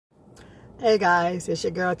Hey guys, it's your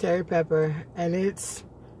girl Terry Pepper, and it's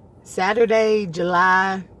Saturday,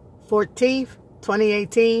 July 14th,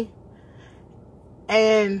 2018,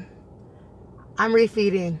 and I'm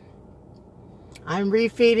refeeding. I'm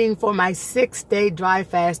refeeding for my 6-day dry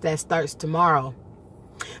fast that starts tomorrow.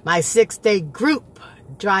 My 6-day group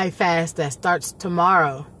dry fast that starts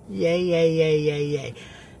tomorrow. Yay, yay, yay, yay, yay.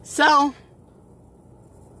 So,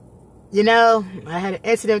 I had an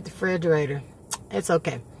incident with the refrigerator. It's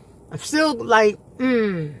okay. I'm still like,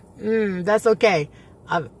 that's okay.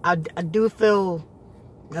 I do feel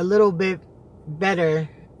a little bit better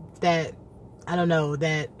that, I don't know,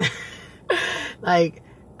 that I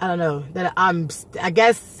don't know.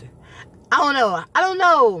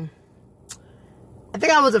 I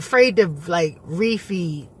think I was afraid to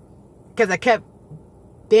refeed because I kept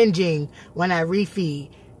binging when I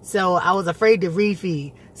refeed. So I was afraid to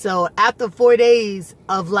refeed. So after 4 days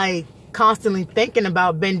of constantly thinking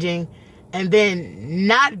about binging and then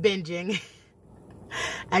not binging,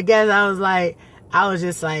 I guess I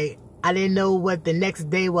didn't know what the next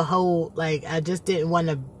day would hold. I just didn't want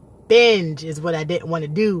to binge is what I didn't want to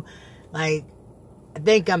do. I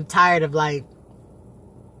think I'm tired of binging.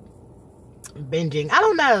 I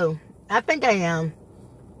don't know. I think I am.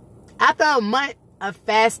 After a month of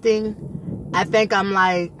fasting, I think I'm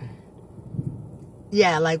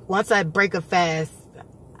once I break a fast,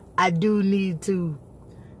 I do need to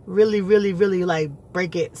really, really, really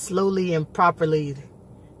break it slowly and properly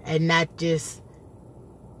and not just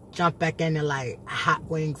jump back into hot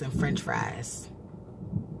wings and french fries.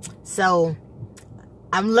 So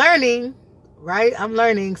I'm learning, right? I'm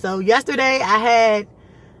learning. So yesterday I had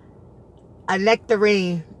a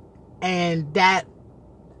nectarine, and that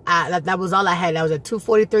was all I had. That was at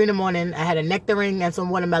 2:43 in the morning. I had a nectarine and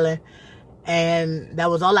some watermelon, and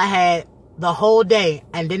that was all I had the whole day.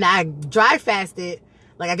 And then I dry fasted.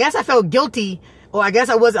 I guess I felt guilty, or I guess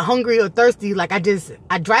I wasn't hungry or thirsty. I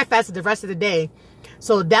dry fasted the rest of the day.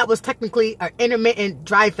 So that was technically an intermittent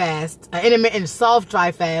dry fast, an intermittent soft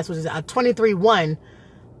dry fast, which is a 23-1.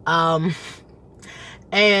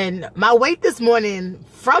 And my weight this morning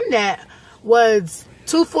from that was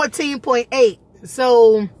 214.8.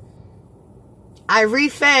 So I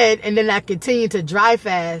refed, and then I continued to dry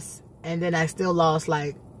fast, and then I still lost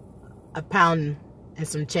a pound and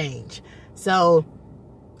some change. So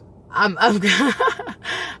I'm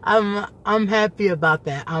happy about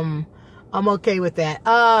that. I'm okay with that.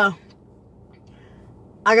 Like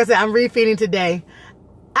I said, I'm refeeding today.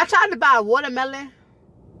 I tried to buy a watermelon.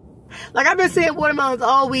 I've been seeing watermelons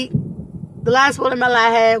all week. The last watermelon I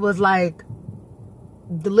had was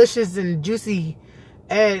delicious and juicy.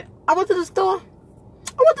 And I went to the store.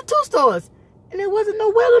 I went to 2 stores, and there wasn't no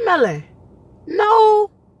watermelon.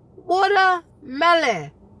 No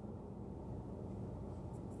watermelon.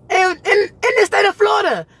 In the state of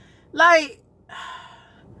Florida. I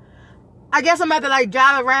guess I'm about to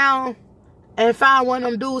drive around and find one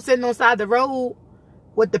of them dudes sitting on the side of the road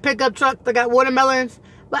with the pickup truck that got watermelons.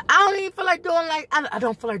 But I don't even feel like doing I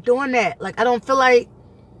don't feel like doing that. I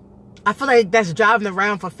feel like that's driving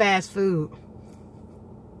around for fast food.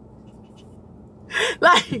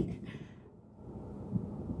 I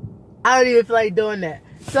don't even feel like doing that.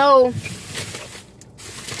 So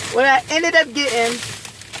what I ended up getting,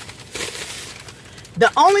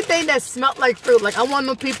 the only thing that smelled like fruit, I want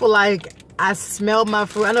them people I smell my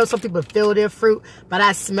fruit. I know some people feel their fruit, but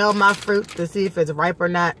I smell my fruit to see if it's ripe or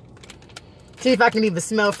not. See if I can even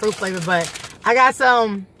smell fruit flavor. But I got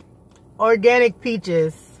some organic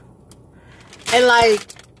peaches. And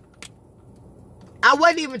I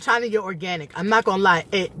wasn't even trying to get organic. I'm not gonna lie.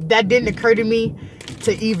 That didn't occur to me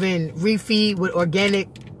to even refeed with organic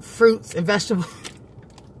fruits and vegetables.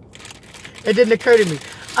 It didn't occur to me.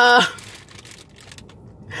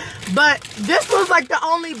 But this was the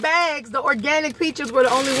only bags. The organic peaches were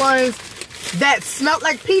the only ones that smelled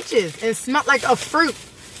like peaches and smelled like a fruit.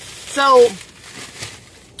 So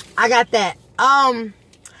I got that. I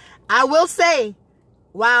will say,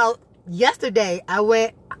 while yesterday I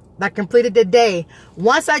completed the day.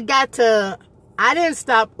 Once I didn't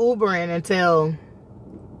stop Ubering until,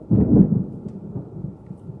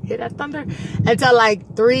 hear that thunder? Until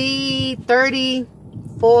 3:30,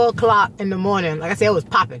 4 o'clock in the morning. Like I said, it was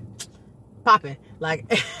popping. I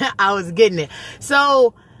was getting it.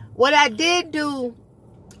 So what I did do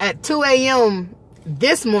at 2 a.m.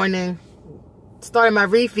 this morning, started my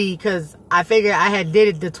refeed, because I figured I had did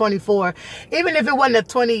it the 24. Even if it wasn't a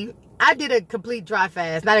 20, I did a complete dry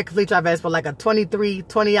fast. Not a complete dry fast, but a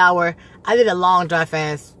 20 hour. I did a long dry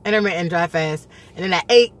fast, intermittent dry fast. And then I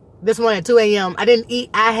ate this morning at 2 a.m. I didn't eat.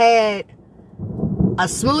 I had a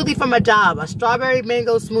smoothie from my job, a strawberry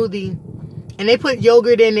mango smoothie And they put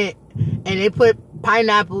yogurt in it, and they put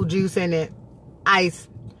pineapple juice in it, ice,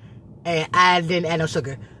 and I didn't add no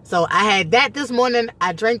sugar. So I had that this morning.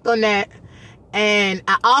 I drank on that. And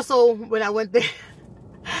I also, when I went there,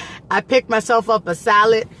 I picked myself up a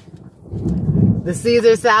salad, the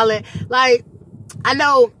Caesar salad. Like, I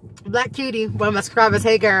know Black Cutie, one of my subscribers,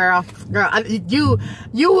 hey girl, you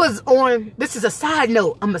was on, this is a side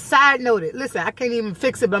note. I'm a side noted. Listen, I can't even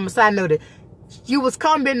fix it, but I'm a side noted. You was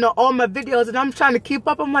commenting on all my videos, and I'm trying to keep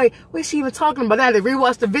up. I'm like, what is she even talking about? I had to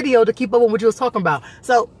rewatch the video to keep up with what you was talking about.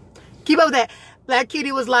 So, keep up with that. Black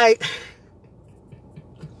Cutie was like,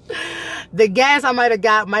 the gas I might have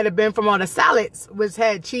got might have been from all the salads, which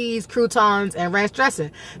had cheese, croutons, and ranch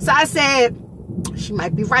dressing. So I said, she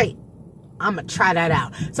might be right. I'm going to try that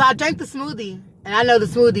out. So I drank the smoothie, and I know the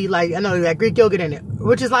smoothie, like, I know that Greek yogurt in it,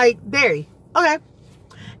 which is like dairy. Okay.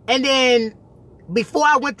 And then before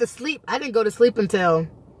I went to sleep, I didn't go to sleep until,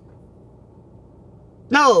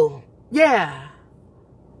 I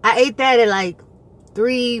ate that at like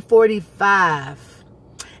 3:45.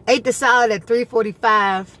 Ate the salad at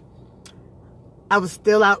 3:45. I was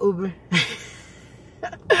still out Uber.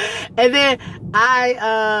 And then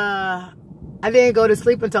I didn't go to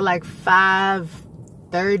sleep until like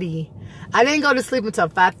 5:30. I didn't go to sleep until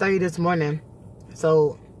 5:30 this morning.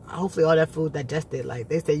 So hopefully all that food digested. Like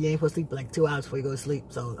they say, you ain't supposed to sleep like 2 hours before you go to sleep.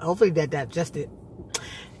 So hopefully that digested.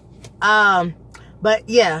 But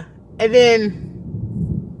yeah. And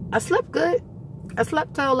then I slept good. I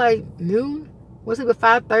slept till like noon. Was it at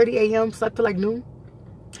 5:30 a.m.? Slept till like noon.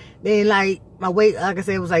 Then like my weight, like I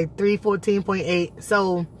said, was like 314.8.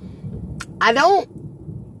 So I don't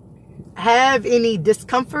have any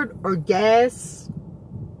discomfort or gas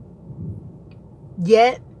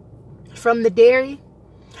yet from the dairy.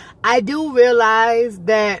 I do realize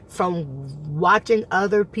that from watching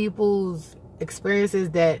other people's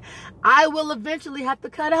experiences that I will eventually have to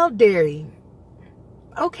cut out dairy.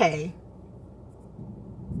 Okay.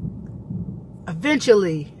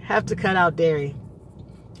 Eventually have to cut out dairy.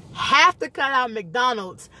 Have to cut out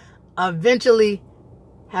McDonald's. Eventually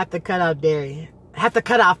have to cut out dairy. Have to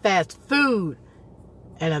cut out fast food.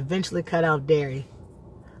 And eventually cut out dairy.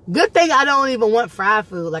 Good thing I don't even want fried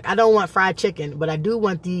food. Like, I don't want fried chicken. But I do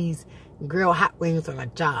want these grilled hot wings for my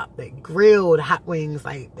job. Like, grilled hot wings.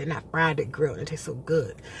 Like, they're not fried, they're grilled. They taste so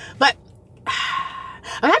good. But I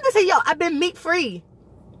have to say, yo, I've been meat free.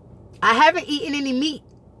 I haven't eaten any meat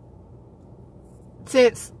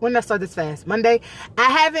since, when did I start this fast? Monday. I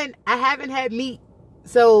haven't had meat.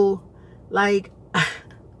 So, like,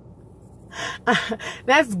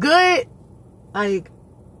 that's good. Like,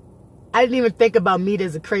 I didn't even think about meat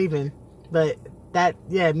as a craving. But that,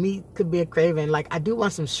 yeah, meat could be a craving. Like, I do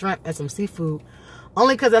want some shrimp and some seafood.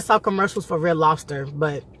 Only because I saw commercials for Red Lobster.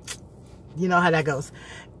 But, you know how that goes.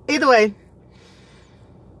 Either way.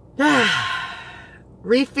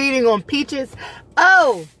 Refeeding on peaches.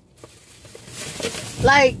 Oh!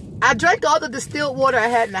 Like, I drank all the distilled water I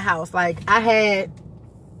had in the house. Like, I had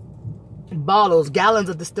bottles, gallons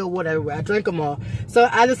of distilled water everywhere. I drank them all. So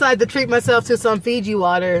I decided to treat myself to some Fiji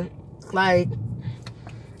water. Like,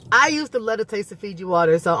 I used to love the taste of Fiji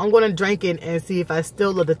water. So I'm going to drink it and see if I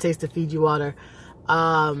still love the taste of Fiji water.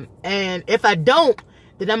 And if I don't,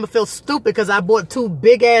 then I'm going to feel stupid because I bought 2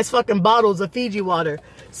 big-ass fucking bottles of Fiji water.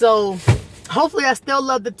 So hopefully I still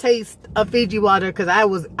love the taste of Fiji water because I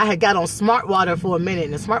had got on Smart Water for a minute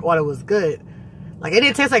and the Smart Water was good. Like, it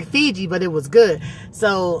didn't taste like Fiji, but it was good.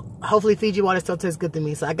 So hopefully Fiji water still tastes good to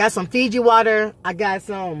me. So I got some Fiji water. I got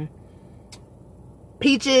some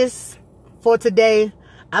peaches for today.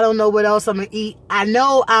 I don't know what else I'm going to eat. I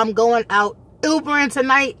know I'm going out Ubering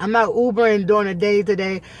tonight. I'm not Ubering during the day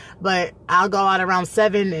today, but I'll go out around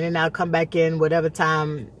 7 and then I'll come back in whatever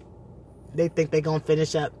time they think they're going to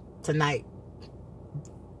finish up tonight.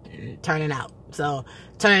 Turning out. So,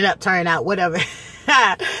 turning up, turning out, whatever.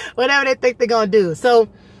 Whatever they think they're going to do. So,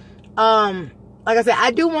 like I said,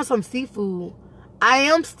 I do want some seafood. I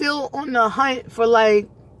am still on the hunt for like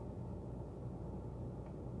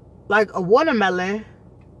a watermelon.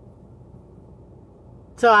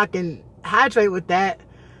 So I can hydrate with that.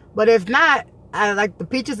 But if not, I like the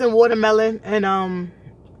peaches and watermelon. And,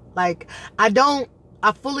 like, I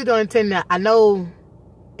fully don't intend that. I know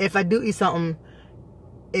if I do eat something,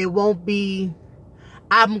 it won't be,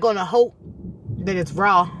 I'm going to hope that it's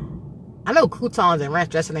raw. I know croutons and ranch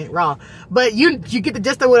dressing ain't raw. But you get the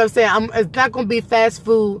gist of what I'm saying. It's not going to be fast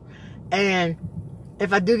food. And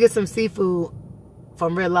if I do get some seafood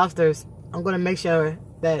from Red Lobsters, I'm going to make sure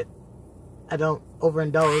that I don't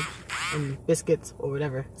overindulge in biscuits or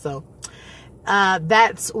whatever. So,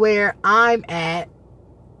 that's where I'm at.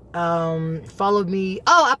 Follow me.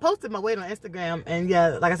 Oh, I posted my weight on Instagram, and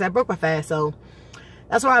yeah, like I said, I broke my fast, so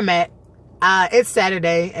that's where I'm at. It's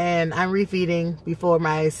Saturday, and I'm refeeding before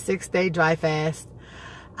my 6-day dry fast.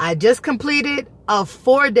 I just completed a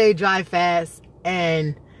 4-day dry fast,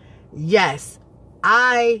 and yes,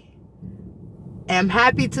 I am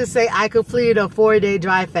happy to say I completed a 4-day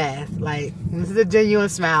dry fast. Like, this is a genuine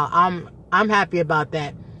smile. I'm happy about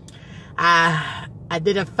that. I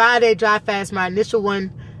did a 5-day dry fast, my initial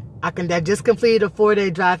one. I just completed a 4-day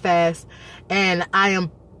dry fast, and I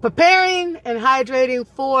am preparing and hydrating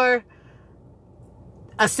for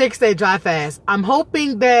a 6-day dry fast. I'm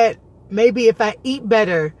hoping that maybe if I eat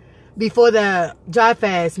better before the dry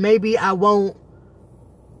fast, maybe I won't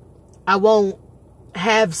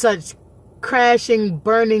have such crashing and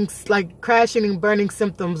burning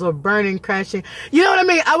symptoms, or crashing. You know what I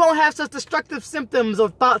mean? I won't have such destructive symptoms or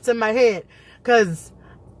thoughts in my head, because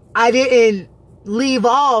I didn't leave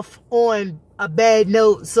off on a bad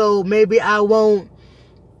note. So maybe I won't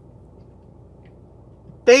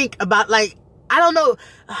think about, like, I don't know.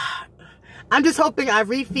 I'm just hoping I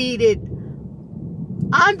refeeded.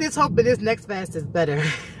 I'm just hoping this next fast is better.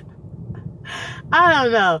 I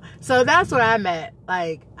don't know. So that's where I'm at.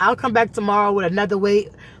 Like, I'll come back tomorrow with another weight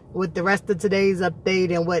with the rest of today's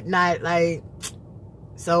update and whatnot. Like,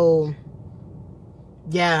 so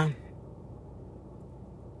yeah.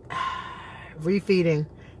 Refeeding.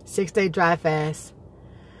 6-day dry fast.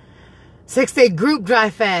 6-day group dry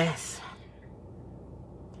fast.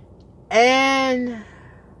 And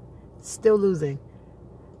still losing.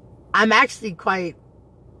 I'm actually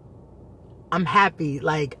I'm happy.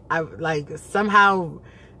 Like, somehow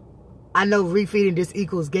I know refeeding just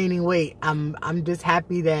equals gaining weight. I'm just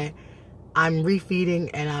happy that I'm refeeding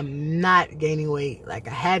and I'm not gaining weight. Like,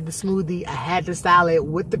 I had the smoothie, I had the salad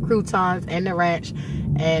with the croutons and the ranch,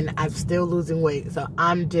 and I'm still losing weight. So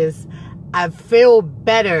I feel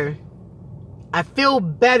better. I feel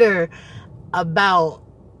better about,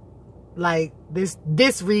 like, this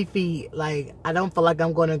refeed. Like, I don't feel like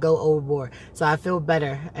I'm going to go overboard. So I feel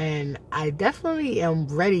better. And I definitely am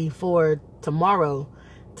ready for tomorrow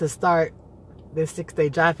to start this 6-day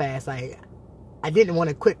dry fast. Like, I didn't want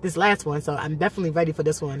to quit this last one, so I'm definitely ready for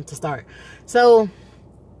this one to start. So,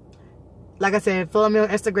 like I said, follow me on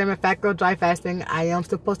Instagram at Fat Girl Dry Fasting. I am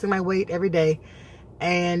still posting my weight every day.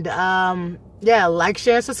 And, yeah, like,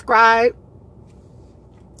 share, and subscribe.